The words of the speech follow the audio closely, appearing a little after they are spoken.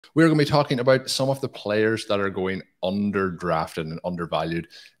We're going to be talking about some of the players that are going underdrafted and undervalued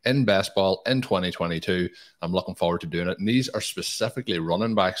in best ball in 2022. I'm looking forward to doing it. And these are specifically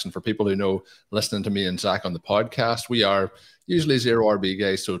running backs. And for people who know, listening to me and Zach on the podcast, we are usually zero RB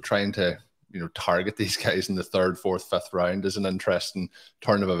guys. So trying to target these guys in the third, fourth, fifth round is an interesting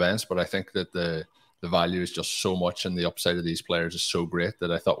turn of events. But I think that the value is just so much and the upside of these players is so great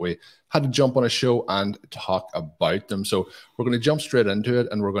that I thought we had to jump on a show and talk about them. So we're going to jump straight into it,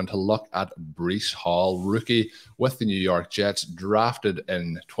 and we're going to look at Breece Hall, rookie with the New York Jets, drafted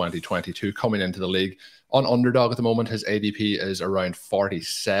in 2022, coming into the league on underdog at the moment. His ADP is around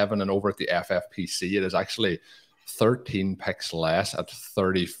 47, and over at the FFPC, it is actually 13 picks less at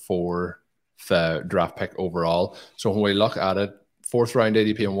 34th draft pick overall. So when we look at it, fourth round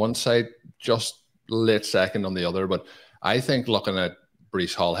ADP on one side, just late second on the other. But I think looking at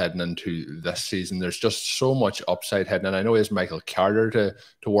Breece Hall heading into this season, there's just so much upside heading in. I know he has Michael Carter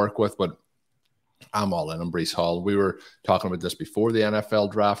to work with, but I'm all in on Breece Hall. We were talking about this before the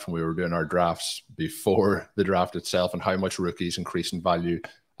NFL draft, and we were doing our drafts before the draft itself, and how much rookies increase in value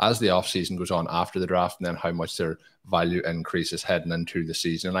as the offseason goes on after the draft, and then how much their value increases heading into the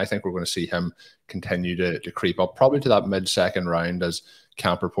season. And I think we're going to see him continue to creep up, probably to that mid-second round as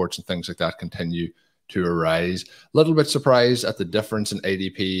camp reports and things like that continue to arise. A little bit surprised at the difference in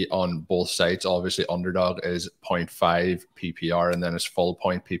ADP on both sites. Obviously, underdog is 0.5 PPR, and then it's full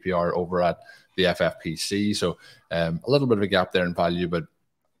point PPR over at the FFPC. So a little bit of a gap there in value, but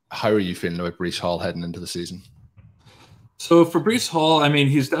how are you feeling about Breece Hall heading into the season? So for Breece Hall, I mean,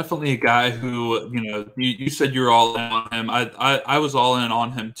 he's definitely a guy who, you said you're all in on him. I was all in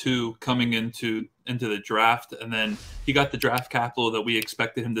on him too, coming into the draft, and then he got the draft capital that we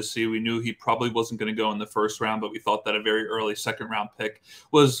expected him to see. We knew he probably wasn't going to go in the first round, but we thought that a very early second round pick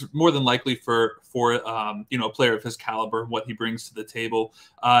was more than likely for a player of his caliber, what he brings to the table.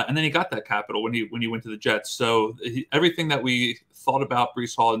 And then he got that capital when he went to the Jets. So everything that we thought about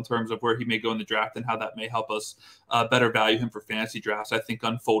Breece Hall in terms of where he may go in the draft and how that may help us better value him for fantasy drafts, I think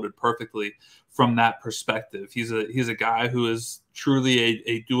unfolded perfectly from that perspective. He's a guy who is truly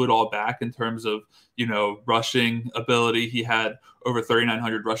a do-it-all back in terms of, rushing ability. He had over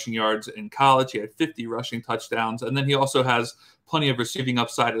 3,900 rushing yards in college. He had 50 rushing touchdowns. And then he also has plenty of receiving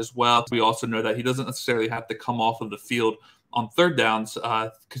upside as well. We also know that he doesn't necessarily have to come off of the field on third downs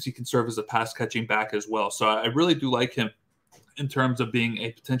because he can serve as a pass-catching back as well. So I really do like him in terms of being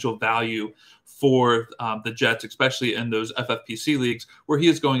a potential value for the Jets, especially in those FFPC leagues where he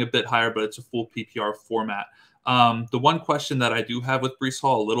is going a bit higher, but it's a full PPR format. The one question that I do have with Breece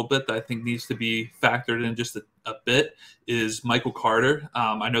Hall a little bit that I think needs to be factored in just a bit is Michael Carter.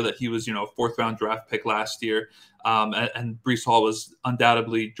 I know that he was, a fourth round draft pick last year. And Breece Hall was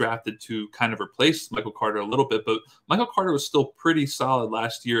undoubtedly drafted to kind of replace Michael Carter a little bit, but Michael Carter was still pretty solid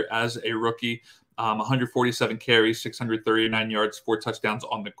last year as a rookie. 147 carries, 639 yards, 4 touchdowns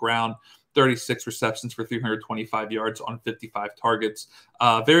on the ground, 36 receptions for 325 yards on 55 targets.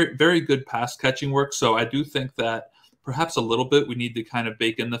 Very, very good pass catching work. So I do think that perhaps a little bit we need to kind of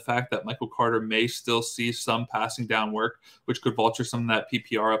bake in the fact that Michael Carter may still see some passing down work, which could vulture some of that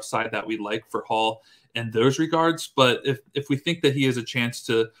PPR upside that we like for Hall in those regards. But if we think that he has a chance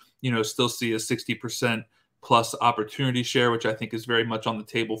to, still see a 60% plus opportunity share, which I think is very much on the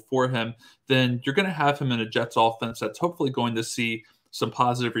table for him, then you're going to have him in a Jets offense that's hopefully going to see some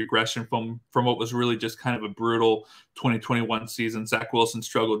positive regression from what was really just kind of a brutal 2021 season. Zach Wilson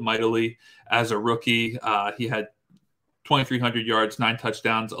struggled mightily as a rookie. He had 2,300 yards, 9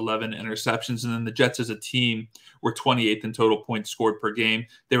 touchdowns, 11 interceptions. And then the Jets as a team were 28th in total points scored per game.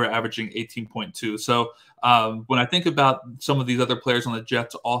 They were averaging 18.2. So when I think about some of these other players on the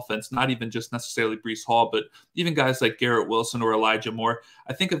Jets offense, not even just necessarily Breece Hall, but even guys like Garrett Wilson or Elijah Moore,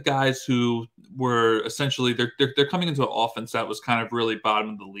 I think of guys who were essentially, they're coming into an offense that was kind of really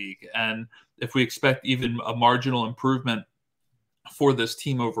bottom of the league. And if we expect even a marginal improvement for this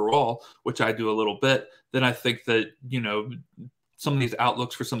team overall, which I do a little bit, then I think that, some of these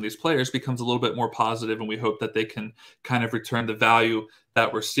outlooks for some of these players becomes a little bit more positive, and we hope that they can kind of return the value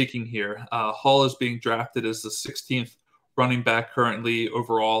that we're seeking here. Hall is being drafted as the 16th running back currently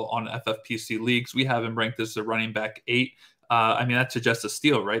overall on FFPC leagues. We have him ranked as a running back 8. I mean, that suggests a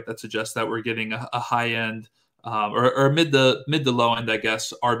steal, right? That suggests that we're getting a high end or mid to low end, I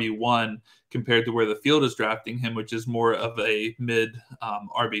guess, RB1 compared to where the field is drafting him, which is more of a mid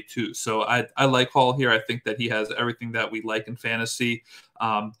RB2. So I like Hall here. I think that he has everything that we like in fantasy.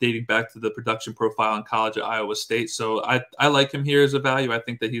 dating back to the production profile in college at Iowa State. So I like him here as a value. I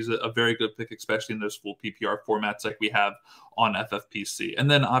think that he's a very good pick, especially in those full PPR formats like we have on FFPC. And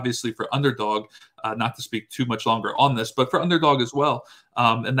then obviously for underdog, not to speak too much longer on this, but for underdog as well,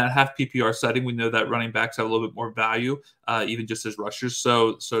 in that half PPR setting, we know that running backs have a little bit more value, even just as rushers.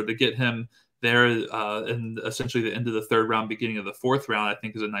 So to get him there in essentially the end of the third round, beginning of the fourth round, I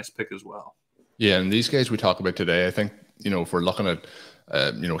think is a nice pick as well. Yeah, and these guys we talk about today, I think, if we're looking at,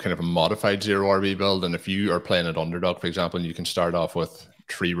 kind of a modified zero RB build, and if you are playing at underdog, for example, and you can start off with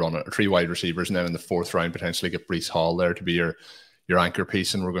three wide receivers, and then in the fourth round potentially get Breece Hall there to be your anchor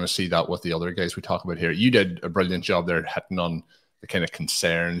piece, and we're going to see that with the other guys we talk about here. You did a brilliant job there hitting on the kind of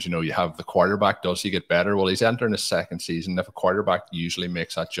concerns. You have the quarterback. Does he get better? Well, he's entering his second season. If a quarterback usually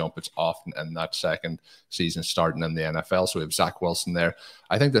makes that jump, it's often in that second season starting in the NFL. So we have Zach Wilson there.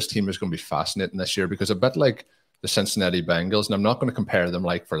 I think this team is going to be fascinating this year because a bit like the Cincinnati Bengals, and I'm not going to compare them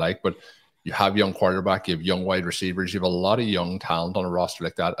like for like, but you have young quarterback, you have young wide receivers, you have a lot of young talent on a roster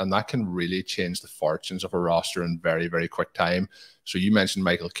like that, and that can really change the fortunes of a roster in very, very quick time. So you mentioned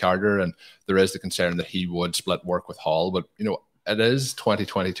Michael Carter, and there is the concern that he would split work with Hall, but it is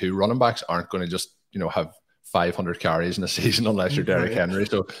 2022. Running backs aren't going to just have 500 carries in a season unless you're Derrick Henry.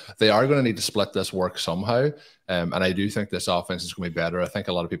 So they are going to need to split this work somehow. And I do think this offense is going to be better. I think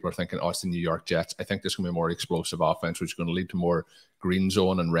a lot of people are thinking, it's the New York Jets. I think this is going to be a more explosive offense, which is going to lead to more green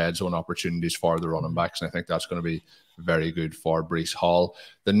zone and red zone opportunities for the running backs. And I think that's going to be very good for Breece Hall.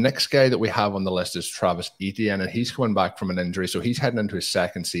 The next guy that we have on the list is Travis Etienne, and he's coming back from an injury. So he's heading into his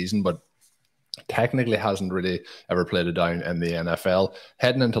second season, but technically hasn't really ever played it down in the NFL.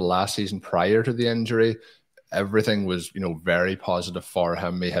 Heading into last season prior to the injury, everything was, very positive for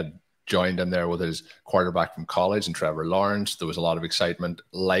him. He had joined in there with his quarterback from college and Trevor Lawrence. There was a lot of excitement,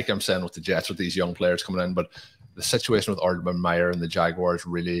 like I'm saying with the Jets, with these young players coming in. But the situation with Urban Meyer and the Jaguars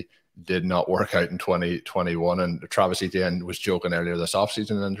really did not work out in 2021. And Travis Etienne was joking earlier this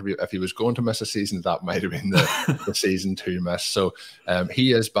offseason interview, if he was going to miss a season, that might have been the season to miss. So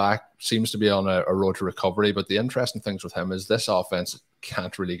he is back, seems to be on a road to recovery. But the interesting things with him is this offense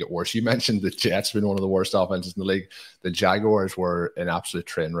can't really get worse. You mentioned the Jets being one of the worst offenses in the league. The Jaguars were an absolute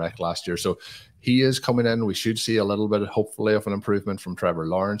train wreck last year. So he is coming in. We should see a little bit, hopefully, of an improvement from Trevor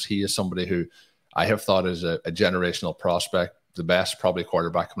Lawrence. He is somebody who I have thought is a generational prospect, the best probably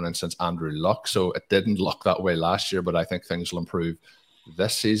quarterback coming in since Andrew Luck. So it didn't look that way last year, but I think things will improve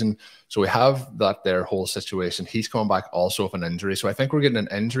this season. So we have that their whole situation. He's coming back also with an injury. So I think we're getting an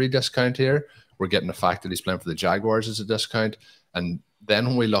injury discount here. We're getting the fact that he's playing for the Jaguars as a discount. And then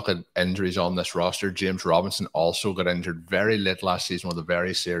when we look at injuries on this roster, James Robinson also got injured very late last season with a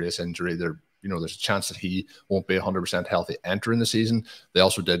very serious injury. There's a chance that he won't be 100% healthy entering the season. They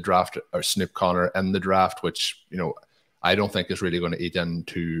also did draft Snoop Connor in the draft, which, I don't think is really going to eat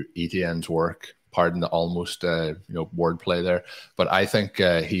into Etienne's work. Pardon the almost, wordplay there. But I think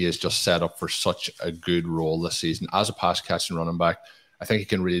he is just set up for such a good role this season as a pass catching running back. I think he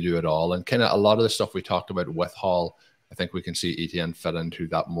can really do it all. And kind of a lot of the stuff we talked about with Hall, I think we can see Etienne fit into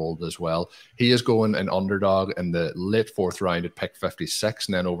that mold as well. He is going an underdog in the late fourth round at pick 56,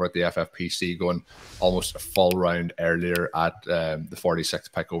 and then over at the FFPC going almost a full round earlier at the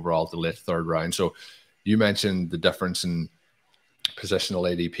 46th pick overall, the late third round. So you mentioned the difference in positional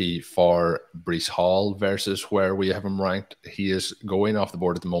ADP for Breece Hall versus where we have him ranked. He is going off the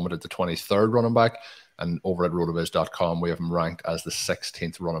board at the moment at the 23rd running back. And over at RotoViz.com, we have him ranked as the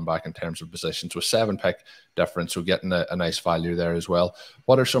 16th running back in terms of position. So a 7-pick difference. So getting a nice value there as well.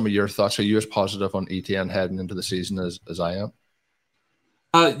 What are some of your thoughts? Are you as positive on Etienne heading into the season as I am?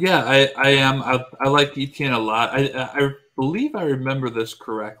 Yeah, I am. I like Etienne a lot. I believe I remember this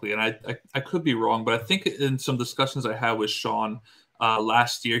correctly, and I could be wrong, but I think in some discussions I had with Sean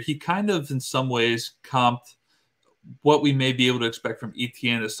last year, he kind of in some ways comped what we may be able to expect from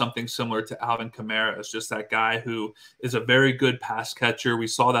Etienne is something similar to Alvin Kamara. It's just that guy who is a very good pass catcher. We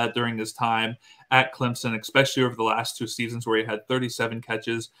saw that during his time at Clemson, especially over the last 2 seasons where he had 37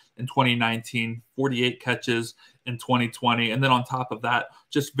 catches in 2019, 48 catches in 2020. And then on top of that,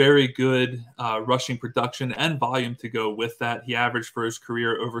 just very good rushing production and volume to go with that. He averaged for his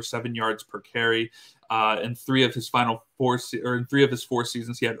career over 7 yards per carry. In 3 of his 4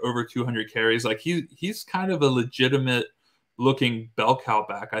 seasons, he had over 200 carries. Like he's kind of a legitimate looking bell cow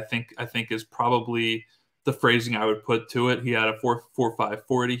back. I think is probably the phrasing I would put to it. He had a 4.45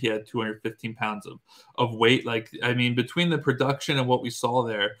 40. He had 215 pounds of weight. Like, I mean, between the production and what we saw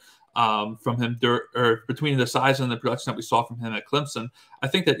there from him, or between the size and the production that we saw from him at Clemson, I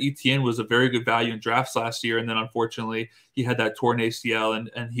think that Etienne was a very good value in drafts last year. And then unfortunately he had that torn ACL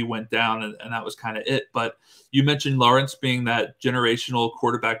and he went down, and that was kind of it. But you mentioned Lawrence being that generational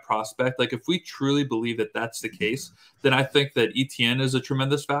quarterback prospect. Like, if we truly believe that that's the case, then I think that Etienne is a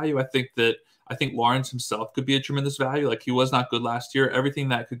tremendous value. I think Lawrence himself could be a tremendous value. Like, he was not good last year. Everything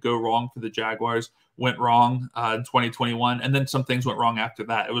that could go wrong for the Jaguars went wrong in 2021. And then some things went wrong after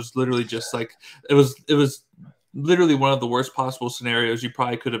that. It was literally just like, it was literally one of the worst possible scenarios you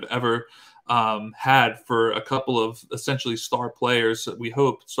probably could have ever had for a couple of essentially star players, we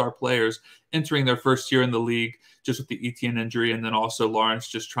hope star players, entering their first year in the league, just with the Etienne injury. And then also Lawrence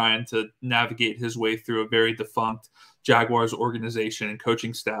just trying to navigate his way through a very defunct Jaguars organization and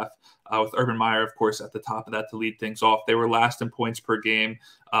coaching staff, with Urban Meyer, of course, at the top of that to lead things off. They were last in points per game.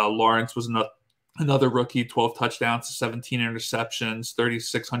 Lawrence was another rookie, 12 touchdowns, 17 interceptions,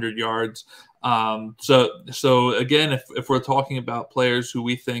 3,600 yards. So again, if we're talking about players who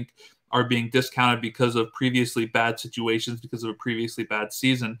we think are being discounted because of previously bad situations, because of a previously bad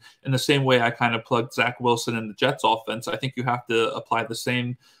season, in the same way I kind of plugged Zach Wilson in the Jets offense, I think you have to apply the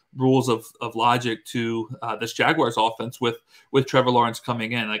same rules of logic to this Jaguars offense with Trevor Lawrence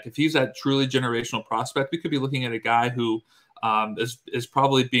coming in. Like, if he's that truly generational prospect, we could be looking at a guy who is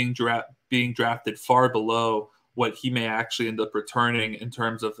probably being drafted far below what he may actually end up returning in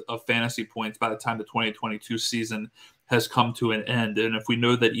terms of fantasy points by the time the 2022 season has come to an end. And if we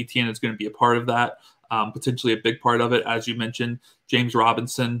know that Etienne is going to be a part of that, potentially a big part of it, as you mentioned, James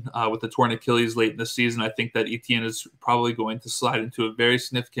Robinson with the torn Achilles late in the season, I think that Etienne is probably going to slide into a very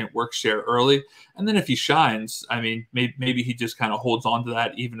significant work share early. And then if he shines, I mean, maybe he just kind of holds on to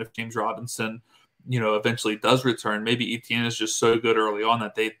that, even if James Robinson, eventually does return. Maybe Etienne is just so good early on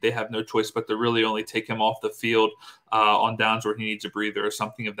that they have no choice but to really only take him off the field on downs where he needs a breather or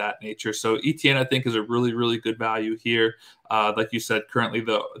something of that nature. So Etienne, I think, is a really, really good value here. Like you said, currently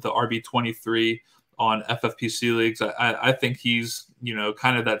the RB23 on FFPC leagues. I think he's,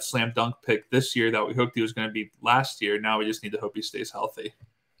 kind of that slam dunk pick this year that we hoped he was going to be last year. Now we just need to hope he stays healthy.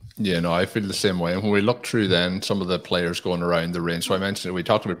 Yeah, no, I feel the same way. And when we look through then some of the players going around the range, so I mentioned, we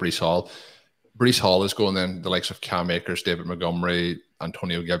talked about Breece Hall. Breece Hall is going in the likes of Cam Akers, David Montgomery,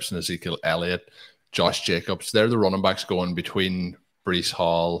 Antonio Gibson, Ezekiel Elliott, Josh Jacobs. They're the running backs going between Breece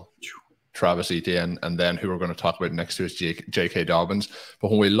Hall, Travis Etienne, and then who we're going to talk about next to is JK Dobbins.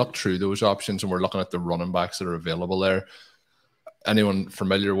 But when we look through those options and we're looking at the running backs that are available there, anyone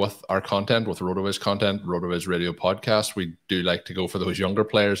familiar with our content, with RotoViz content, RotoViz Radio Podcast, we do like to go for those younger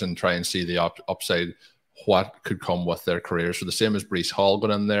players and try and see the upside, what could come with their career. So the same as Breece Hall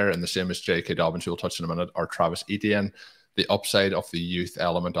going in there, and the same as JK Dobbins, who we'll touch in a minute, or Travis Etienne, the upside of the youth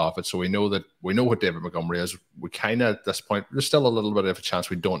element of it. So we know what David Montgomery is. We kind of, at this point, there's still a little bit of a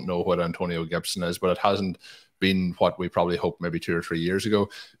chance we don't know what Antonio Gibson is, but it hasn't been what we probably hoped maybe 2 or 3 years ago.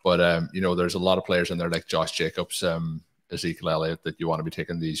 But, there's a lot of players in there like Josh Jacobs, Ezekiel Elliott, that you want to be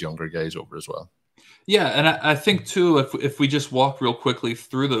taking these younger guys over as well. Yeah, and I think, too, if we just walk real quickly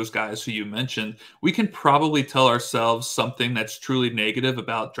through those guys who you mentioned, we can probably tell ourselves something that's truly negative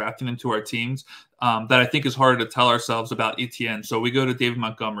about drafting into our teams that I think is harder to tell ourselves about Etienne. So we go to David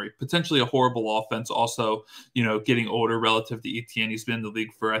Montgomery, potentially a horrible offense, also, getting older relative to Etienne. He's been in the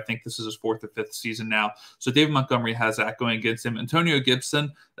league for, I think this is his 4th or 5th season now. So David Montgomery has that going against him. Antonio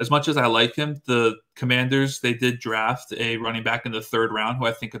Gibson, as much as I like him, the Commanders, they did draft a running back in the 3rd round who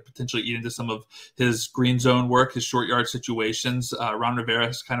I think could potentially eat into some of his green zone work, his short yard situations. Ron Rivera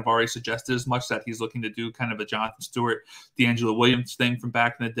has kind of already suggested as much, that he's looking to do kind of a Jonathan Stewart, D'Angelo Williams thing from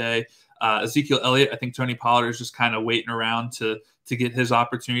back in the day. Ezekiel Elliott, I think Tony Pollard is just kind of waiting around to get his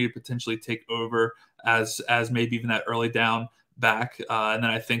opportunity to potentially take over as maybe even that early down back. And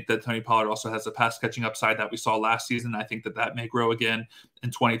then I think that Tony Pollard also has a pass catching upside that we saw last season. I think that may grow again in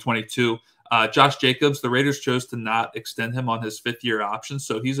 2022. Josh Jacobs, the Raiders chose to not extend him on his 5th-year option,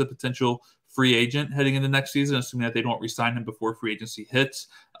 so he's a potential free agent heading into next season, assuming that they don't re-sign him before free agency hits.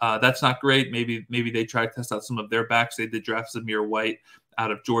 That's not great. Maybe they try to test out some of their backs. They did draft Zamir White out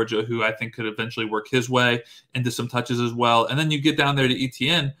of Georgia, who I think could eventually work his way into some touches as well. And then you get down there to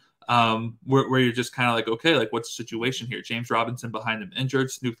Etienne. where you're just kind of like, okay, like what's the situation here? James Robinson behind him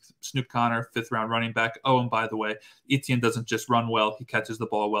injured, Snoop Connor, 5th round running back. Oh, and by the way, Etienne doesn't just run well, he catches the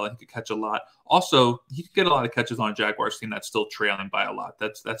ball well, and he could catch a lot. Also, he could get a lot of catches on a Jaguars team that's still trailing by a lot.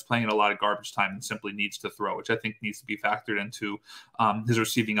 That's playing in a lot of garbage time and simply needs to throw, which I think needs to be factored into his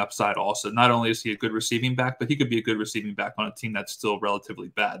receiving upside also. Not only is he a good receiving back, but he could be a good receiving back on a team that's still relatively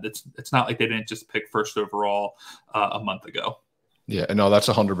bad. It's not like they didn't just pick 1st overall a month ago. Yeah, no, that's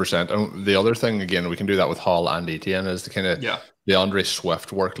 100%. And the other thing, again, we can do that with Hall and Etienne, is the kind of the Andre Swift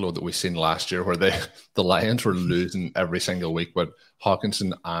workload that we've seen last year, where the Lions were losing every single week, but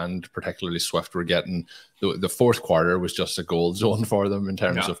Hawkinson and particularly Swift were getting the fourth quarter was just a gold zone for them in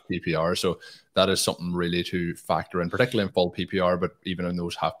terms of PPR. So that is something really to factor in, particularly in full PPR, but even in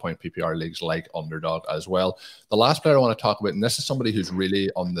those half-point PPR leagues like Underdog as well. The last player I want to talk about, and this is somebody who's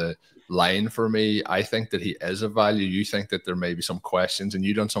really on the line for me. I think that he is a value. You think that there may be some questions, and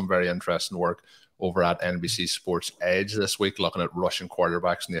you've done some very interesting work over at NBC Sports Edge this week, looking at rushing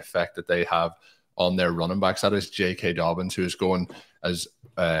quarterbacks and the effect that they have on their running backs. That is JK Dobbins, who is going as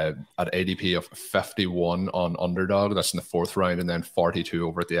at ADP of 51 on Underdog. That's in the 4th round, and then 42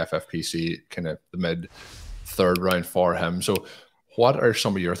 over at the FFPC, kind of the mid-3rd round for him. So what are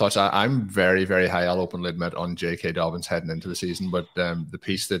some of your thoughts? I'm very, very high, I'll openly admit, on JK Dobbins heading into the season, but the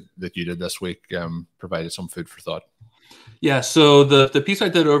piece that you did this week provided some food for thought. Yeah, so the piece I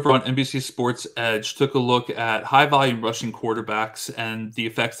did over on NBC Sports Edge took a look at high-volume rushing quarterbacks and the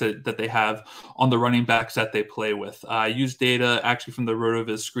effects that they have on the running backs that they play with. I used data actually from the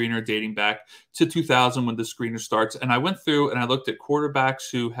RotoViz screener dating back to 2000 when the screener starts, and I went through and I looked at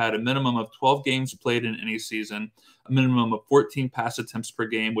quarterbacks who had a minimum of 12 games played in any season, a minimum of 14 pass attempts per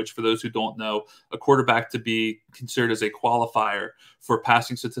game, which for those who don't know, a quarterback to be considered as a qualifier for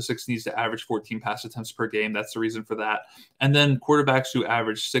passing statistics needs to average 14 pass attempts per game. That's the reason for that. And then quarterbacks who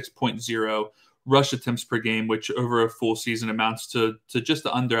average 6.0 rush attempts per game, which over a full season amounts to just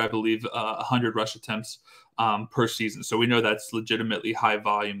under, I believe, 100 rush attempts per season. So we know that's legitimately high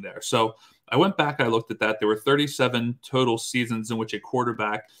volume there. So I went back, I looked at that. There were 37 total seasons in which a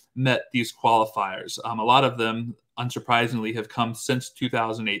quarterback met these qualifiers. A lot of them, unsurprisingly, have come since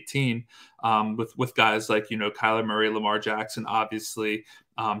 2018 with guys like, Kyler Murray, Lamar Jackson, obviously,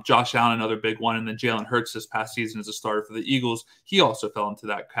 Josh Allen, another big one, and then Jalen Hurts this past season as a starter for the Eagles. He also fell into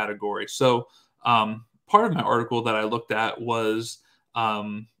that category. So part of my article that I looked at was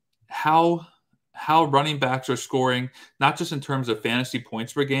how running backs are scoring, not just in terms of fantasy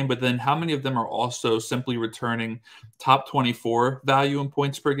points per game, but then how many of them are also simply returning top 24 value in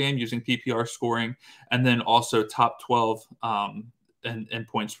points per game using PPR scoring, and then also top 12 in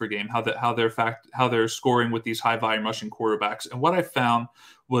points per game, how they're scoring with these high volume rushing quarterbacks. And what I found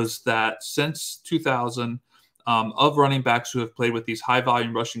was that since 2000, of running backs who have played with these high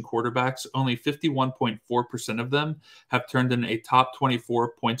volume rushing quarterbacks, only 51.4% of them have turned in a top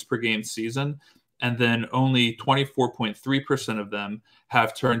 24 points per game season. And then only 24.3% of them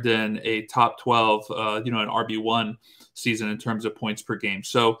have turned in a top 12, an RB1 season in terms of points per game.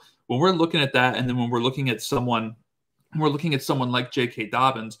 So when we're looking at that, and then when we're looking at someone like JK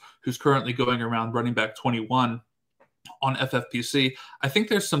Dobbins, who's currently going around running back 21 on FFPC, I think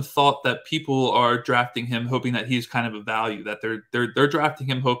there's some thought that people are drafting him hoping that he's kind of a value, that they're drafting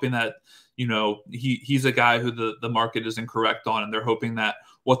him hoping that, he's a guy who the market is incorrect on, and they're hoping that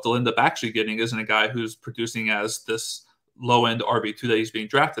what they'll end up actually getting isn't a guy who's producing as this low-end RB2 that he's being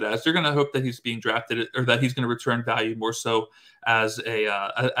drafted as. They're going to hope that he's being drafted, or that he's going to return value more so as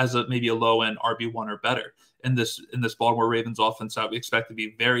a maybe a low-end RB1 or better. In this Baltimore Ravens offense that we expect to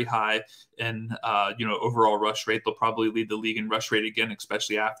be very high in overall rush rate. They'll probably lead the league in rush rate again,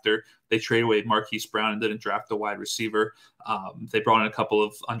 especially after they trade away Marquise Brown and didn't draft a wide receiver. They brought in a couple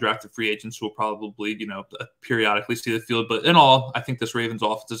of undrafted free agents who will probably periodically see the field. But in all, I think this Ravens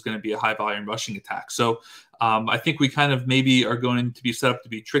offense is going to be a high volume rushing attack. So I think we kind of maybe are going to be set up to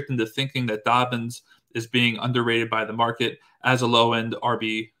be tricked into thinking that Dobbins is being underrated by the market as a low end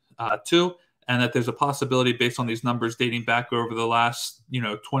RB2. And that there's a possibility based on these numbers dating back over the last,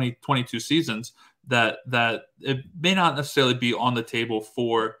 22 seasons that it may not necessarily be on the table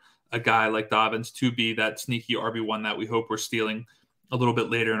for a guy like Dobbins to be that sneaky RB1 that we hope we're stealing a little bit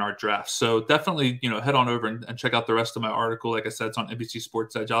later in our draft. So definitely, head on over and check out the rest of my article. Like I said, it's on NBC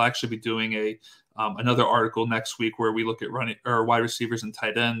Sports Edge. I'll actually be doing another article next week where we look at running or wide receivers and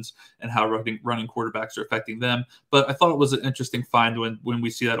tight ends and how running quarterbacks are affecting them. But I thought it was an interesting find when we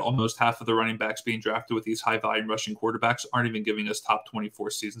see that almost half of the running backs being drafted with these high volume rushing quarterbacks aren't even giving us top 24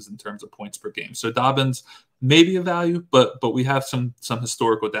 seasons in terms of points per game. So Dobbins may be a value, but we have some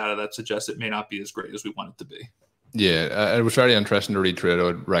historical data that suggests it may not be as great as we want it to be. Yeah, it was very interesting to read through it. I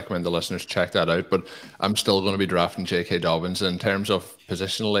would recommend the listeners check that out. But I'm still going to be drafting JK Dobbins. In terms of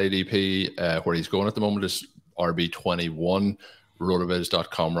positional ADP, where he's going at the moment is RB21.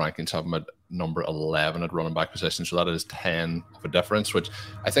 RotoViz.com rankings have him at number 11 at running back position. So that is 10 of a difference, which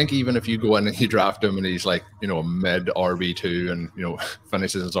I think even if you go in and you draft him and he's like, you know, a mid RB2 and, you know,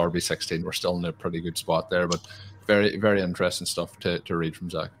 finishes as RB16, we're still in a pretty good spot there. But very, very interesting stuff to read from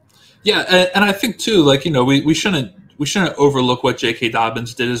Zach. Yeah, and I think too, like, you know, we shouldn't overlook what J.K.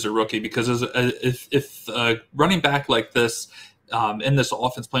 Dobbins did as a rookie, because if running back like this in this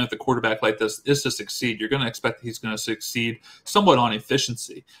offense, playing with a quarterback like this, is to succeed, you're going to expect that he's going to succeed somewhat on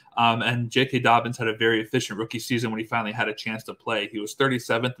efficiency. And J.K. Dobbins had a very efficient rookie season when he finally had a chance to play. He was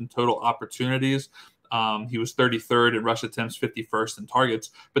 37th in total opportunities. He was 33rd in rush attempts, 51st in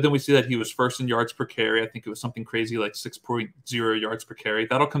targets. But then we see that he was first in yards per carry. I think it was something crazy like 6.0 yards per carry.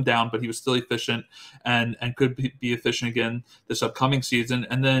 That'll come down, but he was still efficient and could be efficient again this upcoming season.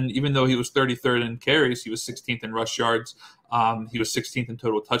 And then even though he was 33rd in carries, he was 16th in rush yards. He was 16th in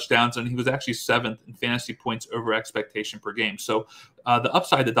total touchdowns, and he was actually 7th in fantasy points over expectation per game. So the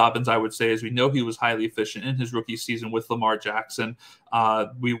upside to Dobbins, I would say, is we know he was highly efficient in his rookie season with Lamar Jackson.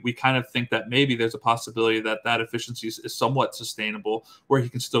 We kind of think that maybe there's a possibility that efficiency is somewhat sustainable, where he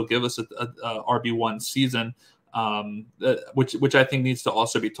can still give us a RB1 season. Which I think needs to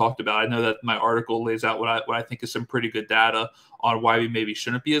also be talked about. I know that my article lays out what I think is some pretty good data on why we maybe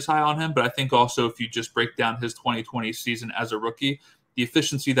shouldn't be as high on him. But I think also if you just break down his 2020 season as a rookie, the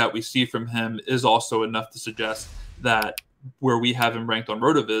efficiency that we see from him is also enough to suggest that where we have him ranked on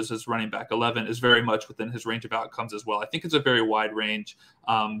RotoViz as running back 11 is very much within his range of outcomes as well. I think it's a very wide range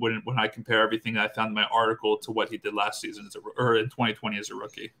when I compare everything that I found in my article to what he did last season or in 2020 as a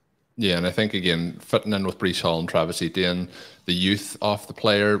rookie. Yeah, and I think, again, fitting in with Breece Hall and Travis Etienne, the youth of the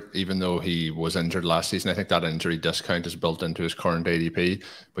player, even though he was injured last season, I think that injury discount is built into his current ADP.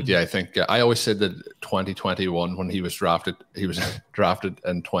 But yeah, I think I always said that 2021, when he was drafted in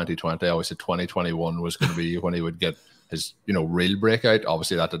 2020. I always said 2021 was going to be when he would get his, you know, real breakout.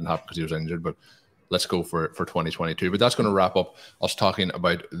 Obviously, that didn't happen because he was injured, but let's go for 2022. But that's going to wrap up us talking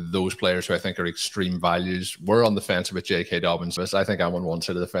about those players who I think are extreme values. We're on the fence about JK Dobbins. I think I'm on one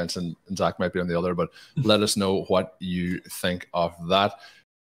side of the fence and Zach might be on the other, but let us know what you think of that.